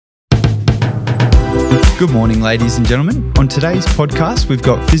Good morning, ladies and gentlemen. On today's podcast, we've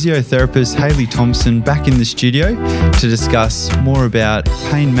got physiotherapist Hayley Thompson back in the studio to discuss more about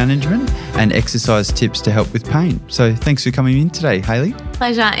pain management and exercise tips to help with pain. So thanks for coming in today, Hayley.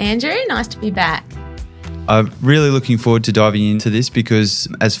 Pleasure, Andrew. Nice to be back. I'm really looking forward to diving into this because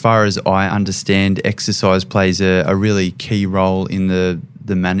as far as I understand, exercise plays a really key role in the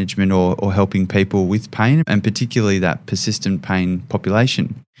management or helping people with pain, and particularly that persistent pain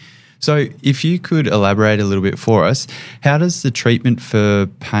population. So if you could elaborate a little bit for us, how does the treatment for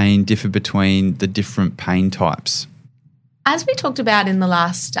pain differ between the different pain types? As we talked about in the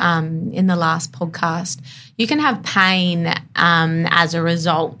last podcast, you can have pain as a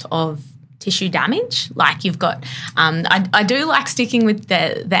result of tissue damage. Like you've got, I do like sticking with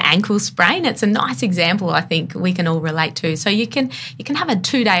the ankle sprain. It's a nice example I think we can all relate to. So you can have a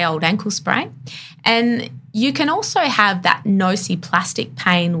 2-day-old ankle sprain, and you can also have that nociplastic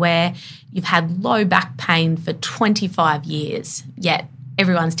pain where you've had low back pain for 25 years, yet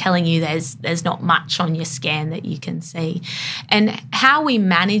everyone's telling you there's not much on your scan that you can see. And how we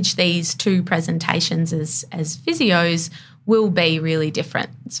manage these two presentations as physios will be really different.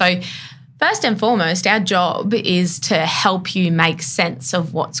 So first and foremost, our job is to help you make sense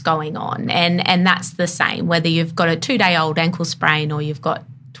of what's going on. And that's the same, whether you've got a 2-day-old ankle sprain or you've got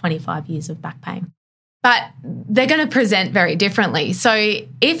 25 years of back pain. But they're going to present very differently. So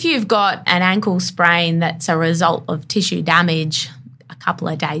if you've got an ankle sprain that's a result of tissue damage, a couple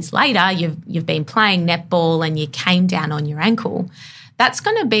of days later, you've been playing netball and you came down on your ankle, that's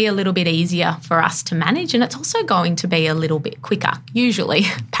going to be a little bit easier for us to manage, and it's also going to be a little bit quicker. Usually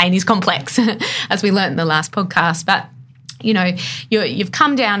pain is complex, as we learned in the last podcast, but you know, you've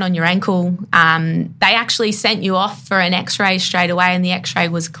come down on your ankle. They actually sent you off for an X-ray straight away, and the X-ray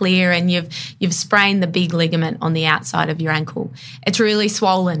was clear, and you've sprained the big ligament on the outside of your ankle. It's really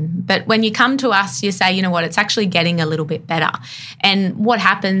swollen. But when you come to us, you say, you know what, it's actually getting a little bit better. And what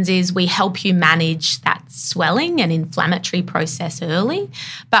happens is we help you manage that swelling and inflammatory process early.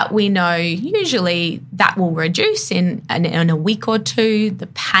 But we know usually that will reduce in a week or two. The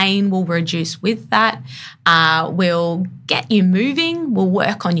pain will reduce with that. We'll get you moving, we'll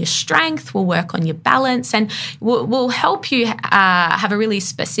work on your strength, we'll work on your balance, and we'll help you have a really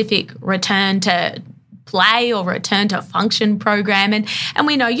specific return to play or return to function program. And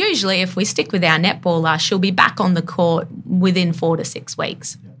we know usually if we stick with our netballer, she'll be back on the court within 4 to 6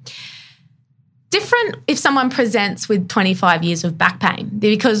 weeks. Different if someone presents with 25 years of back pain,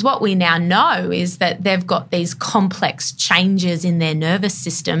 because what we now know is that they've got these complex changes in their nervous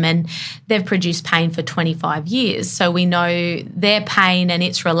system and they've produced pain for 25 years. So we know their pain and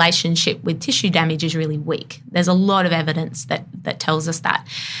its relationship with tissue damage is really weak. There's a lot of evidence that tells us that.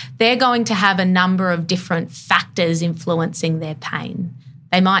 They're going to have a number of different factors influencing their pain.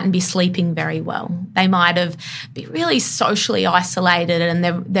 They mightn't be sleeping very well. They might have been really socially isolated,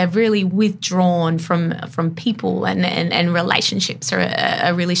 and they're really withdrawn from people, and relationships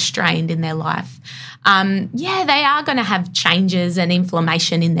are really strained in their life. They are going to have changes and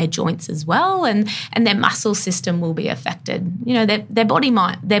inflammation in their joints as well, and their muscle system will be affected. You know, their body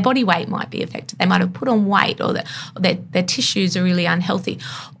weight might be affected. They might have put on weight, or their tissues are really unhealthy.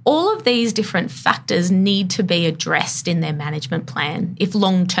 All of these different factors need to be addressed in their management plan if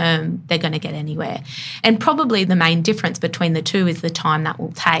long-term they're going to get anywhere. And probably the main difference between the two is the time that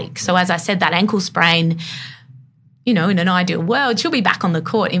will take. So as I said, that ankle sprain, you know, in an ideal world, she'll be back on the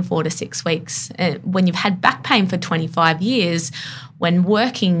court in 4 to 6 weeks. When you've had back pain for 25 years, when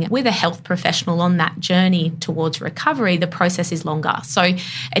working with a health professional on that journey towards recovery, the process is longer. So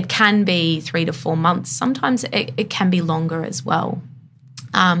it can be 3 to 4 months. Sometimes it can be longer as well.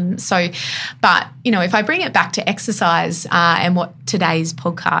 But, you know, if I bring it back to exercise and what today's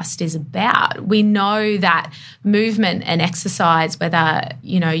podcast is about, we know that movement and exercise, whether,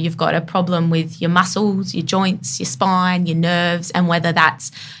 you know, you've got a problem with your muscles, your joints, your spine, your nerves, and whether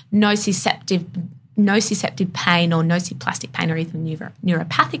that's nociceptive pain or nociplastic pain or even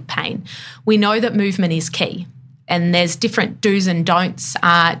neuropathic pain, we know that movement is key. And there's different do's and don'ts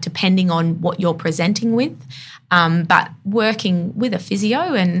depending on what you're presenting with. But working with a physio,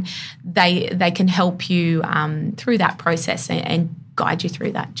 and they can help you through that process and guide you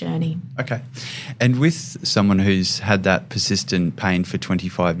through that journey. Okay. And with someone who's had that persistent pain for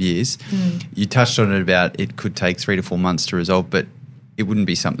 25 years, you touched on it about it could take 3 to 4 months to resolve, but it wouldn't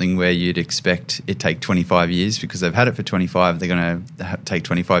be something where you'd expect it take 25 years because they've had it for 25, they're going to take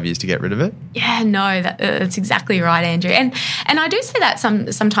 25 years to get rid of it? Yeah, no, that's exactly right, Andrew. And I do say that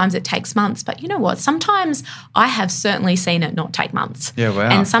sometimes it takes months, but you know what? Sometimes I have certainly seen it not take months. Yeah, wow.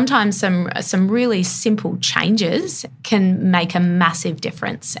 And sometimes some really simple changes can make a massive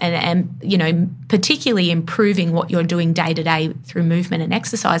difference, and you know, particularly improving what you're doing day to day through movement and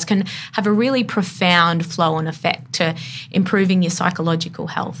exercise can have a really profound flow-on effect to improving your psychological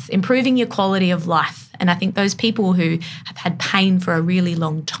health, improving your quality of life. And I think those people who have had pain for a really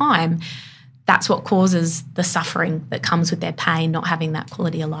long time, that's what causes the suffering that comes with their pain, not having that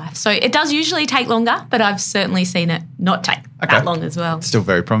quality of life. So it does usually take longer, but I've certainly seen it not take that long as well. Still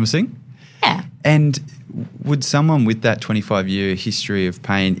very promising. Yeah. And would someone with that 25-year history of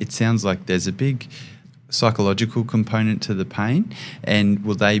pain, it sounds like there's a big psychological component to the pain, and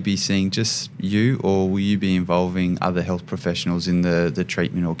will they be seeing just you, or will you be involving other health professionals in the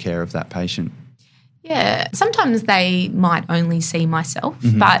treatment or care of that patient? Yeah, sometimes they might only see myself,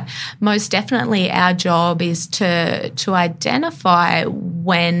 but most definitely our job is to identify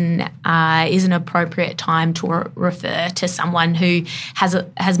when is an appropriate time to refer to someone who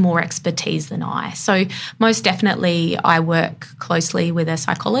has more expertise than I. So most definitely I work closely with a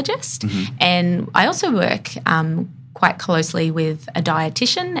psychologist, and I also work quite closely with a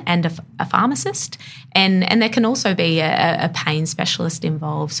dietitian and a pharmacist, and there can also be a pain specialist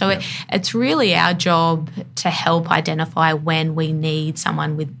involved. So it's really our job to help identify when we need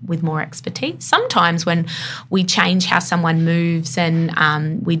someone with more expertise. Sometimes when we change how someone moves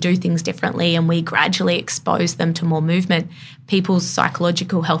and we do things differently and we gradually expose them to more movement, people's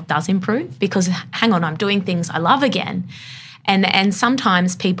psychological health does improve because, hang on, I'm doing things I love again. And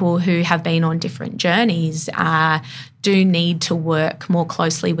sometimes people who have been on different journeys do need to work more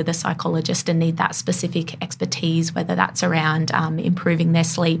closely with a psychologist and need that specific expertise, whether that's around improving their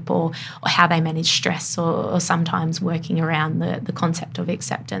sleep or how they manage stress, or sometimes working around the concept of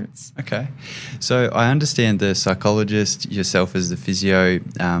acceptance. Okay. So I understand the psychologist, yourself as the physio,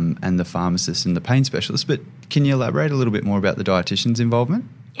 and the pharmacist and the pain specialist, but can you elaborate a little bit more about the dietitian's involvement?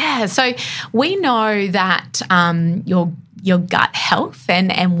 Yeah, so we know that your gut health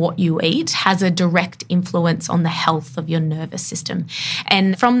and what you eat has a direct influence on the health of your nervous system.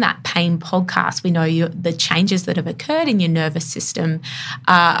 And from that pain podcast, we know the changes that have occurred in your nervous system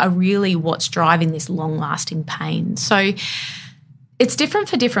are really what's driving this long-lasting pain. So it's different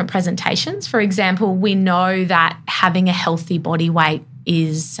for different presentations. For example, we know that having a healthy body weight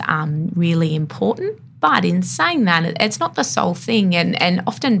is really important. But in saying that, it's not the sole thing, and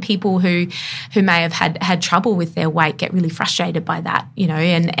often people who may have had trouble with their weight get really frustrated by that, you know.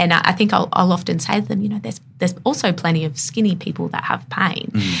 And I think I'll often say to them, you know, there's also plenty of skinny people that have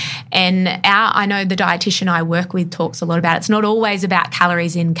pain, and I know the dietitian I work with talks a lot about it's not always about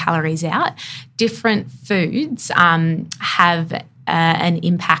calories in, calories out. Different foods have an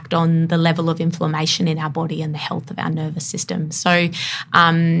impact on the level of inflammation in our body and the health of our nervous system. So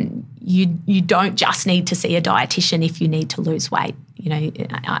you don't just need to see a dietitian if you need to lose weight. You know,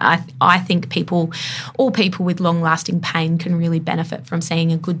 I think all people with long-lasting pain can really benefit from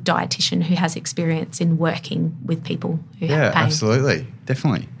seeing a good dietitian who has experience in working with people who have pain. Yeah, absolutely,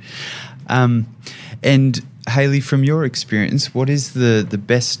 definitely. And Hayley, from your experience, what is the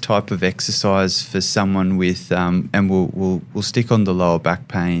best type of exercise for someone with, and we'll stick on the lower back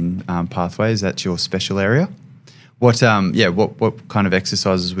pain pathway, is that your special area? What kind of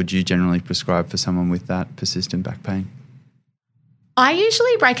exercises would you generally prescribe for someone with that persistent back pain? I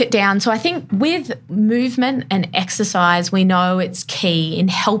usually break it down. So I think with movement and exercise, we know it's key in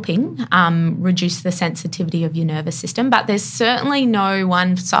helping reduce the sensitivity of your nervous system, but there's certainly no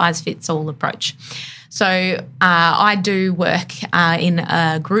one-size-fits-all approach. So I do work in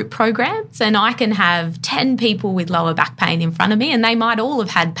group programs, and I can have 10 people with lower back pain in front of me, and they might all have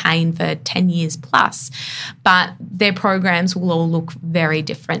had pain for 10 years plus, but their programs will all look very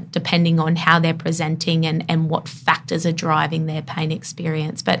different depending on how they're presenting and what factors are driving their pain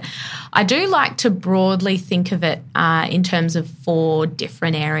experience. But I do like to broadly think of it in terms of 4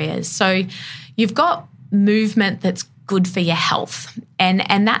 different areas. So you've got movement that's good for your health.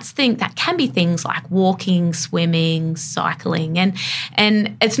 And that can be things like walking, swimming, cycling.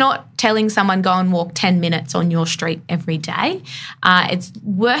 And it's not telling someone go and walk 10 minutes on your street every day. It's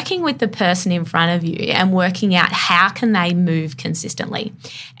working with the person in front of you and working out how can they move consistently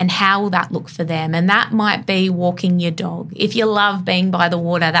and how will that look for them. And that might be walking your dog. If you love being by the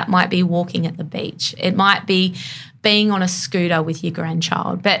water, that might be walking at the beach. It might be being on a scooter with your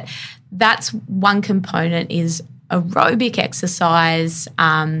grandchild. But that's one component, is aerobic exercise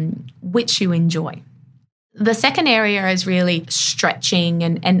which you enjoy. The second area is really stretching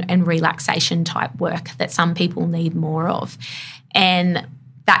and relaxation type work that some people need more of. And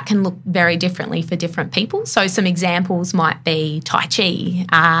that can look very differently for different people. So some examples might be Tai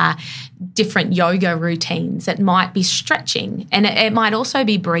Chi, different yoga routines. It might be stretching, and it might also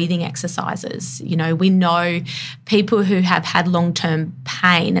be breathing exercises. You know, we know people who have had long-term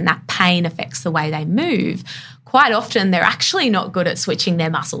pain, and that pain affects the way they move. Quite often they're actually not good at switching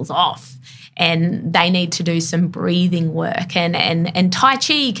their muscles off, and they need to do some breathing work. And Tai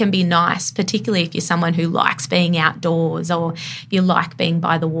Chi can be nice, particularly if you're someone who likes being outdoors or you like being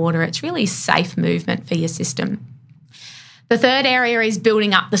by the water. It's really safe movement for your system. The third area is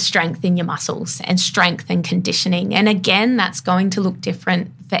building up the strength in your muscles and strength and conditioning. And again, that's going to look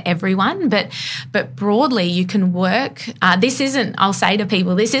different for everyone, but broadly you can work. I'll say to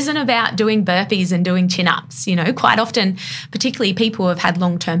people, this isn't about doing burpees and doing chin-ups. You know, quite often, particularly people who have had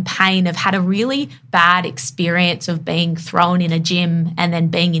long-term pain, have had a really bad experience of being thrown in a gym and then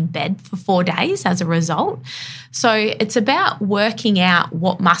being in bed for 4 days as a result. So it's about working out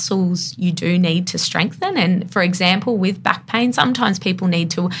what muscles you do need to strengthen. And for example, with back pain, sometimes people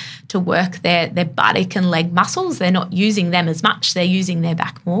need to work their buttock and leg muscles. They're not using them as much. They're using their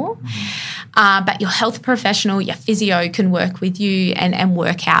back more. But your health professional, your physio can work with you and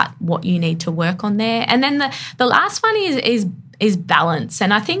work out what you need to work on there. And then the last one is balance.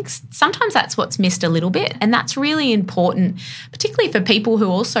 And I think sometimes that's what's missed a little bit. And that's really important, particularly for people who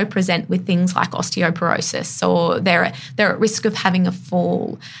also present with things like osteoporosis, or they're at risk of having a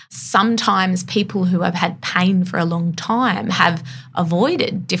fall. Sometimes people who have had pain for a long time have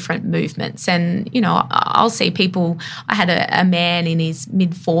avoided different movements. And, you know, I'll see people, I had a man in his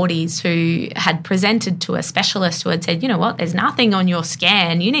mid-40s who had presented to a specialist who had said, you know what, there's nothing on your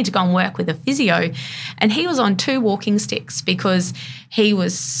scan. You need to go and work with a physio. And he was on 2 walking sticks because he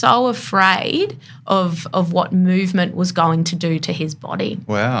was so afraid of what movement was going to do to his body.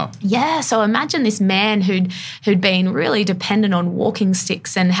 Wow. Yeah, so imagine this man who'd been really dependent on walking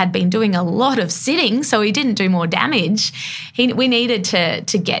sticks and had been doing a lot of sitting, so he didn't do more damage. We needed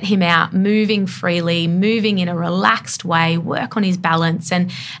to get him out moving freely, moving in a relaxed way, work on his balance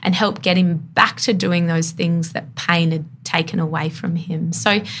and help get him back to doing those things that pain had taken away from him.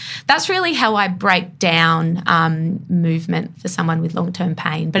 So that's really how I break down movement for someone with long-term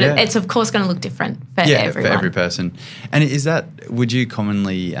pain. But it's of course going to look different for everyone. For every person. And would you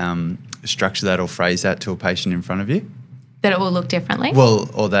commonly structure that or phrase that to a patient in front of you? That it will look differently? Well,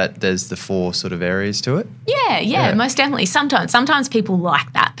 or that there's the 4 sort of areas to it? Yeah, most definitely. Sometimes people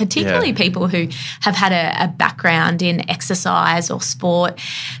like that, particularly people who have had a background in exercise or sport.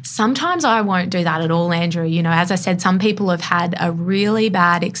 Sometimes I won't do that at all, Andrew. You know, as I said, some people have had a really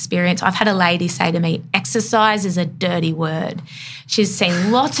bad experience. I've had a lady say to me, exercise is a dirty word. She's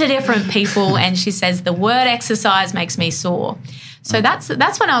seen lots of different people and she says, the word exercise makes me sore. So that's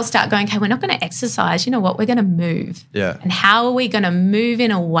when I'll start going, okay, we're not going to exercise. You know what? We're going to move. Yeah. And how are we going to move in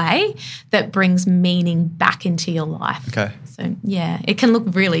a way that brings meaning back into your life? Okay. So, yeah, it can look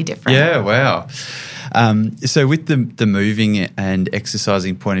really different. Yeah, wow. So with the moving and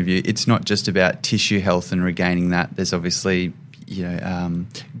exercising point of view, it's not just about tissue health and regaining that. There's obviously, you know,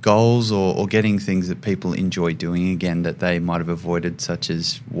 goals or getting things that people enjoy doing again that they might have avoided, such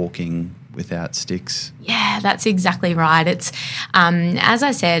as walking without sticks. Yeah, that's exactly right. It's, as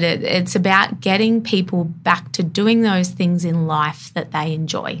I said, it's about getting people back to doing those things in life that they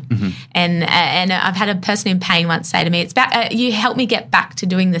enjoy. Mm-hmm. And I've had a person in pain once say to me, it's about, you help me get back to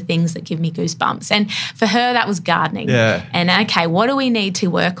doing the things that give me goosebumps. And for her, that was gardening. Yeah. And okay, what do we need to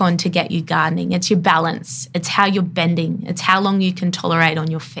work on to get you gardening? It's your balance. It's how you're bending. It's how long you can tolerate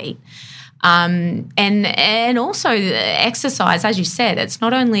on your feet. And also exercise, as you said, it's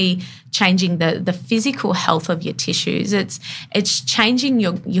not only changing the physical health of your tissues, it's changing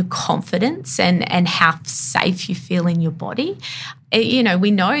your confidence and how safe you feel in your body. You know,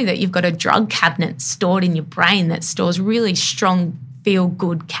 we know that you've got a drug cabinet stored in your brain that stores really strong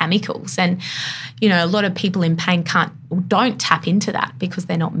feel-good chemicals. And, you know, a lot of people in pain don't tap into that because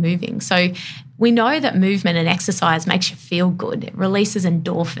they're not moving. So we know that movement and exercise makes you feel good. It releases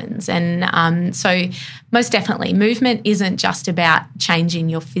endorphins. And so most definitely, movement isn't just about changing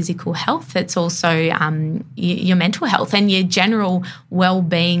your physical health. It's also your mental health and your general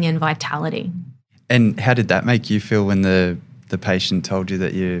well-being and vitality. And how did that make you feel when the patient told you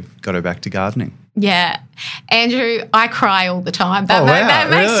that you got her back to gardening? Yeah. Andrew, I cry all the time. That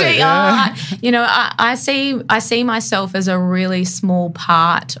makes really? Me, yeah. You know, I see myself as a really small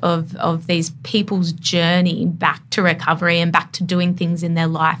part of these people's journey back to recovery and back to doing things in their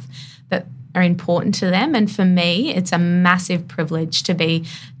life that are important to them. And for me, it's a massive privilege to be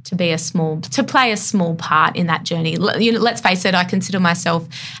to play a small part in that journey. Let's face it, I consider myself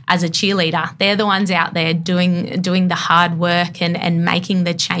as a cheerleader. They're the ones out there doing the hard work and making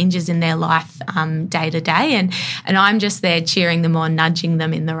the changes in their life day to day, and I'm just there cheering them on, nudging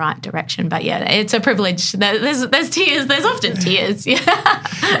them in the right direction. But yeah, it's a privilege. There's tears. There's often tears. Yeah.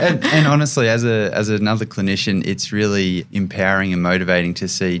 And honestly, as another clinician, it's really empowering and motivating to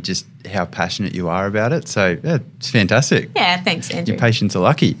see just how passionate you are about it. So yeah, it's fantastic. Yeah, thanks, Andrew. Your patients are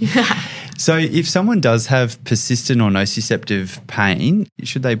lucky. So if someone does have persistent or nociceptive pain,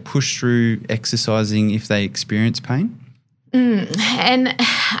 should they push through exercising if they experience pain? And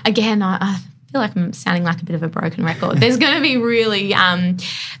again, I feel like I'm sounding like a bit of a broken record. There's going to be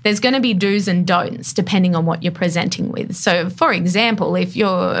there's going to be do's and don'ts depending on what you're presenting with. So, for example, if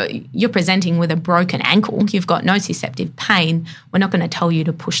you're presenting with a broken ankle, you've got nociceptive pain, we're not going to tell you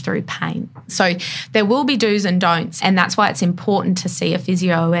to push through pain. So there will be do's and don'ts, and that's why it's important to see a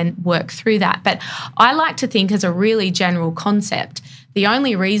physio and work through that. But I like to think, as a really general concept, the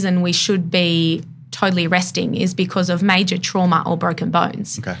only reason we should be totally resting is because of major trauma or broken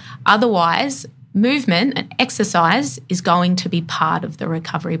bones. Okay. Otherwise, movement and exercise is going to be part of the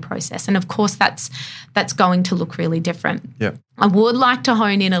recovery process. And of course, that's going to look really different. Yeah. I would like to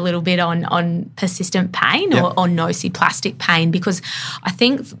hone in a little bit on persistent pain or nociplastic pain, because I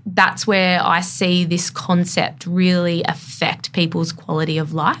think that's where I see this concept really affect people's quality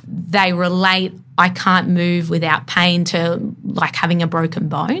of life. They relate, I can't move without pain, to like having a broken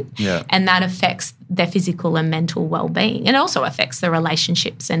bone. Yeah. And that affects their physical and mental well-being. It also affects the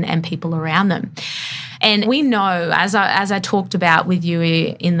relationships and people around them. And we know, as I talked about with you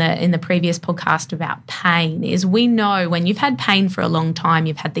in the previous podcast about pain, is we know when you've had pain for a long time,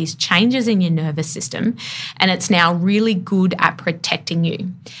 you've had these changes in your nervous system, and it's now really good at protecting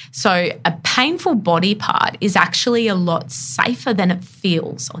you. So a painful body part is actually a lot safer than it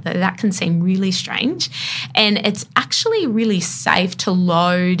feels, although that can seem really strange. And it's actually really safe to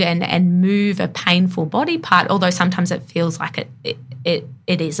load and move a painful body part, although sometimes it feels like it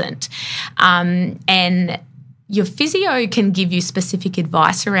isn't. And your physio can give you specific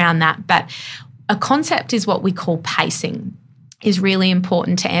advice around that, but a concept is what we call pacing is really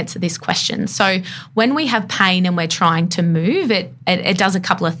important to answer this question. So when we have pain and we're trying to move, it does a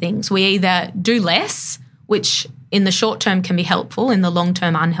couple of things. We either do less, which in the short term can be helpful, in the long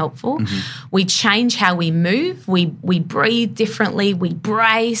term unhelpful. Mm-hmm. We change how we move, we breathe differently, we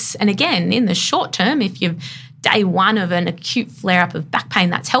brace. And again, in the short term, if you've day one of an acute flare-up of back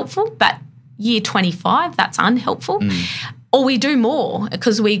pain, that's helpful, but year 25, that's unhelpful. Or we do more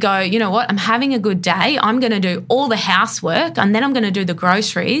because we go, you know what, I'm having a good day, I'm going to do all the housework and then I'm going to do the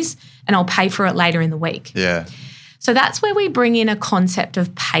groceries and I'll pay for it later in the week. Yeah. So that's where we bring in a concept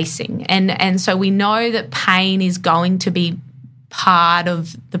of pacing. And so we know that pain is going to be part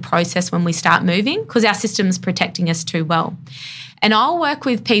of the process when we start moving because our system's protecting us too well. And I'll work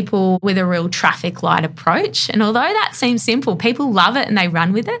with people with a real traffic light approach. And although that seems simple, people love it and they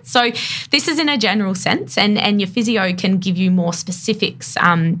run with it. So this is in a general sense, and your physio can give you more specifics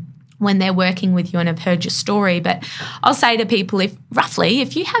when they're working with you and have heard your story. But I'll say to people, if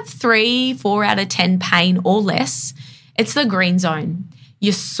you have 3-4 out of 10 pain or less, it's the green zone.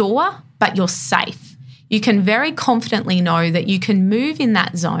 You're sore, but you're safe. You can very confidently know that you can move in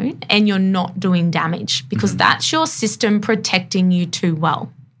that zone and you're not doing damage because that's your system protecting you too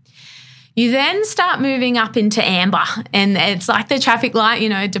well. You then start moving up into amber, and it's like the traffic light,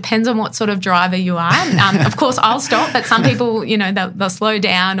 it depends on what sort of driver you are. Of course, I'll stop, but some people, they'll slow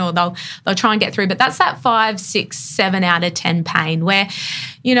down or they'll try and get through. But that's that 5, 6, 7 out of 10 pain where,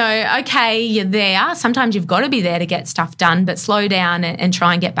 okay, you're there. Sometimes you've got to be there to get stuff done, but slow down and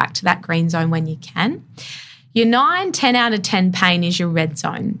try and get back to that green zone when you can. Your 9, 10 out of 10 pain is your red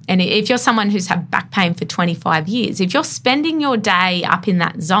zone. And if you're someone who's had back pain for 25 years, if you're spending your day up in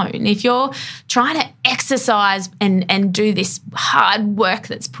that zone, if you're trying to exercise and do this hard work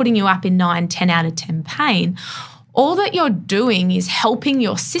that's putting you up in 9, 10 out of 10 pain, all that you're doing is helping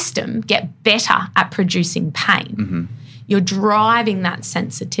your system get better at producing pain. Mm-hmm. You're driving that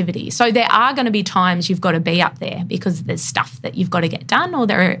sensitivity. So there are going to be times you've got to be up there because there's stuff that you've got to get done, or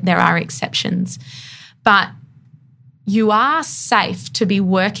there are exceptions. But you are safe to be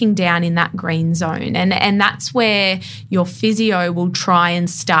working down in that green zone. And that's where your physio will try and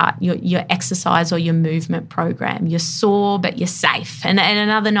start your exercise or your movement program. You're sore, but you're safe. And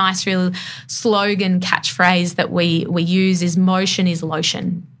another nice real slogan catchphrase that we use is motion is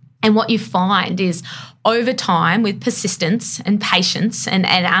lotion. And what you find is over time with persistence and patience and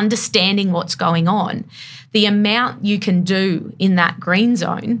understanding what's going on, the amount you can do in that green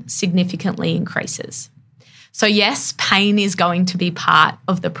zone significantly increases. So yes, pain is going to be part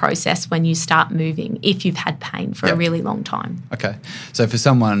of the process when you start moving if you've had pain for a really long time. Okay. So for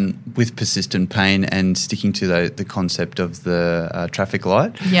someone with persistent pain and sticking to the concept of the traffic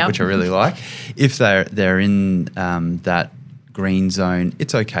light, which I really like, if they're in that green zone,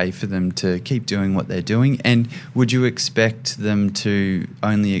 it's okay for them to keep doing what they're doing. And would you expect them to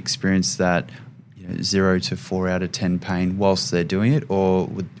only experience that 0 to 4 out of 10 pain whilst they're doing it, or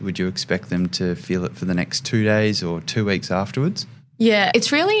would you expect them to feel it for the next 2 days or 2 weeks afterwards? Yeah, it's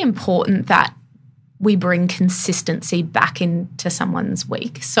really important that we bring consistency back into someone's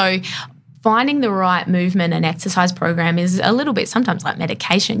week. So finding the right movement and exercise program is a little bit sometimes like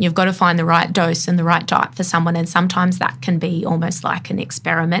medication. You've got to find the right dose and the right diet for someone, and sometimes that can be almost like an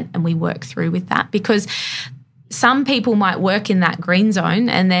experiment, and we work through with that because some people might work in that green zone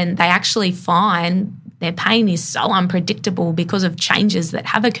and then they actually find their pain is so unpredictable because of changes that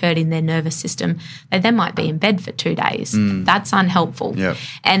have occurred in their nervous system. They then might be in bed for 2 days. That's unhelpful. Yep.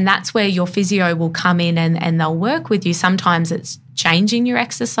 And that's where your physio will come in and they'll work with you. Sometimes it's changing your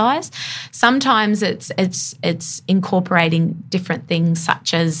exercise. Sometimes it's incorporating different things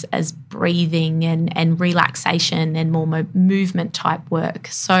such as breathing and relaxation and more movement type work.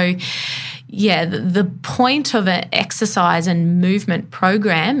 So yeah, the point of an exercise and movement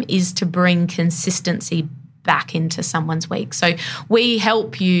program is to bring consistency back into someone's week. So we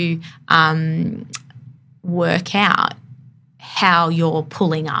help you work out how you're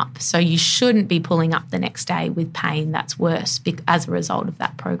pulling up. So you shouldn't be pulling up the next day with pain that's worse as a result of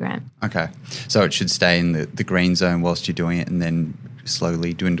that program. Okay. So it should stay in the green zone whilst you're doing it and then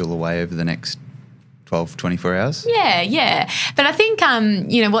slowly dwindle away over the next 12, 24 hours? Yeah. But I think,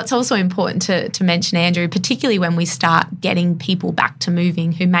 what's also important to mention, Andrew, particularly when we start getting people back to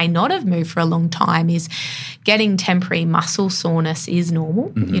moving who may not have moved for a long time, is getting temporary muscle soreness is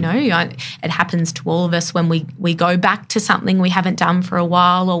normal. Mm-hmm. It happens to all of us when we go back to something we haven't done for a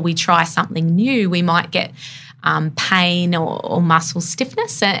while or we try something new, we might get pain or muscle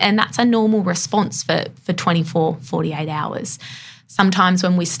stiffness, and that's a normal response for 24, 48 hours. Sometimes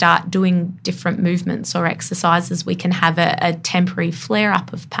when we start doing different movements or exercises, we can have a temporary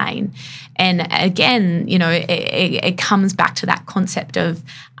flare-up of pain. And again, it comes back to that concept of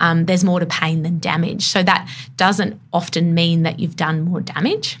there's more to pain than damage. So that doesn't often mean that you've done more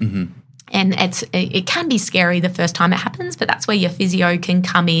damage. Mm-hmm. And it can be scary the first time it happens, but that's where your physio can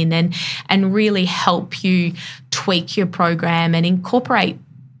come in and really help you tweak your program and incorporate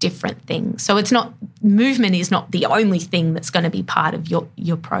different things. So movement is not the only thing that's going to be part of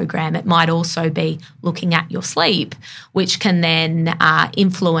your program. It might also be looking at your sleep, which can then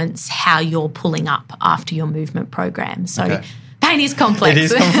influence how you're pulling up after your movement program. So okay. Pain is complex. It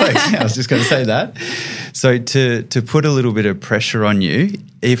is complex. I was just going to say that. So to put a little bit of pressure on you,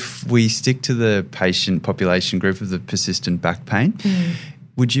 if we stick to the patient population group of the persistent back pain,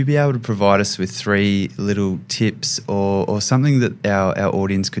 would you be able to provide us with 3 little tips or something that our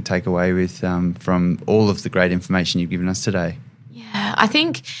audience could take away with from all of the great information you've given us today? Yeah, I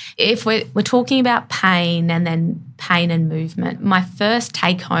think if we're talking about pain and then pain and movement, my first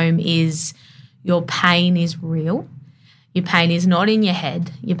take home is your pain is real. Your pain is not in your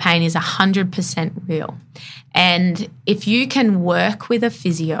head. Your pain is 100% real. And if you can work with a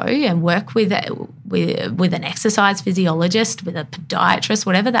physio and work with an exercise physiologist, with a podiatrist,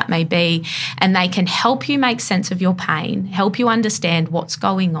 whatever that may be, and they can help you make sense of your pain, help you understand what's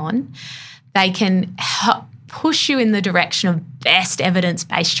going on, they can help push you in the direction of best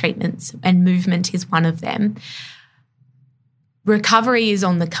evidence-based treatments, and movement is one of them. Recovery is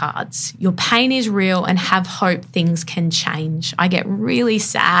on the cards. Your pain is real, and have hope things can change. I get really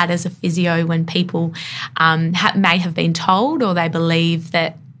sad as a physio when people may have been told or they believe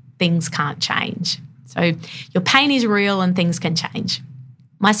that things can't change. So your pain is real and things can change.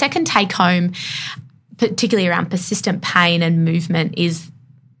 My second take home, particularly around persistent pain and movement, is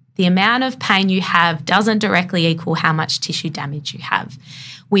the amount of pain you have doesn't directly equal how much tissue damage you have.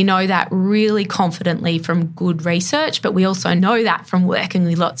 We know that really confidently from good research, but we also know that from working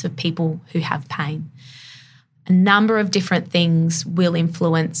with lots of people who have pain. A number of different things will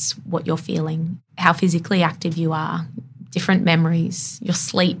influence what you're feeling, how physically active you are, different memories, your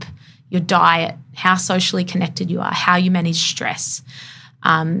sleep, your diet, how socially connected you are, how you manage stress.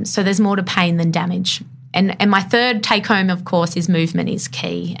 So there's more to pain than damage. And my third take home, of course, is movement is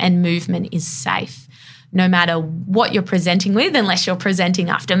key and movement is safe. no matter what you're presenting with, unless you're presenting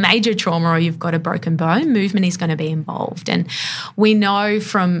after major trauma or you've got a broken bone, movement is going to be involved. And we know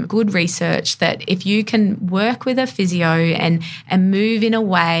from good research that if you can work with a physio and move in a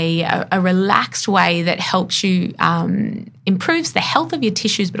way, a relaxed way that helps you, improves the health of your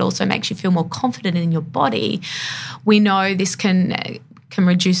tissues, but also makes you feel more confident in your body, we know this can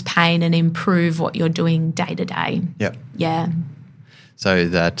reduce pain and improve what you're doing day to day. Yep. Yeah. So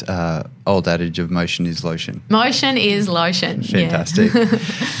that old adage of motion is lotion. Motion is lotion. Fantastic. Yeah.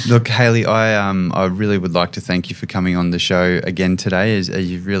 Look, Hayley, I really would like to thank you for coming on the show again today, as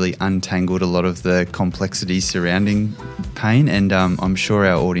you've really untangled a lot of the complexities surrounding pain, and I'm sure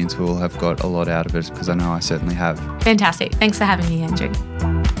our audience will have got a lot out of it, because I know I certainly have. Fantastic. Thanks for having me, Andrew.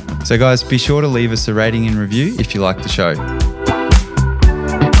 So guys, be sure to leave us a rating and review if you like the show.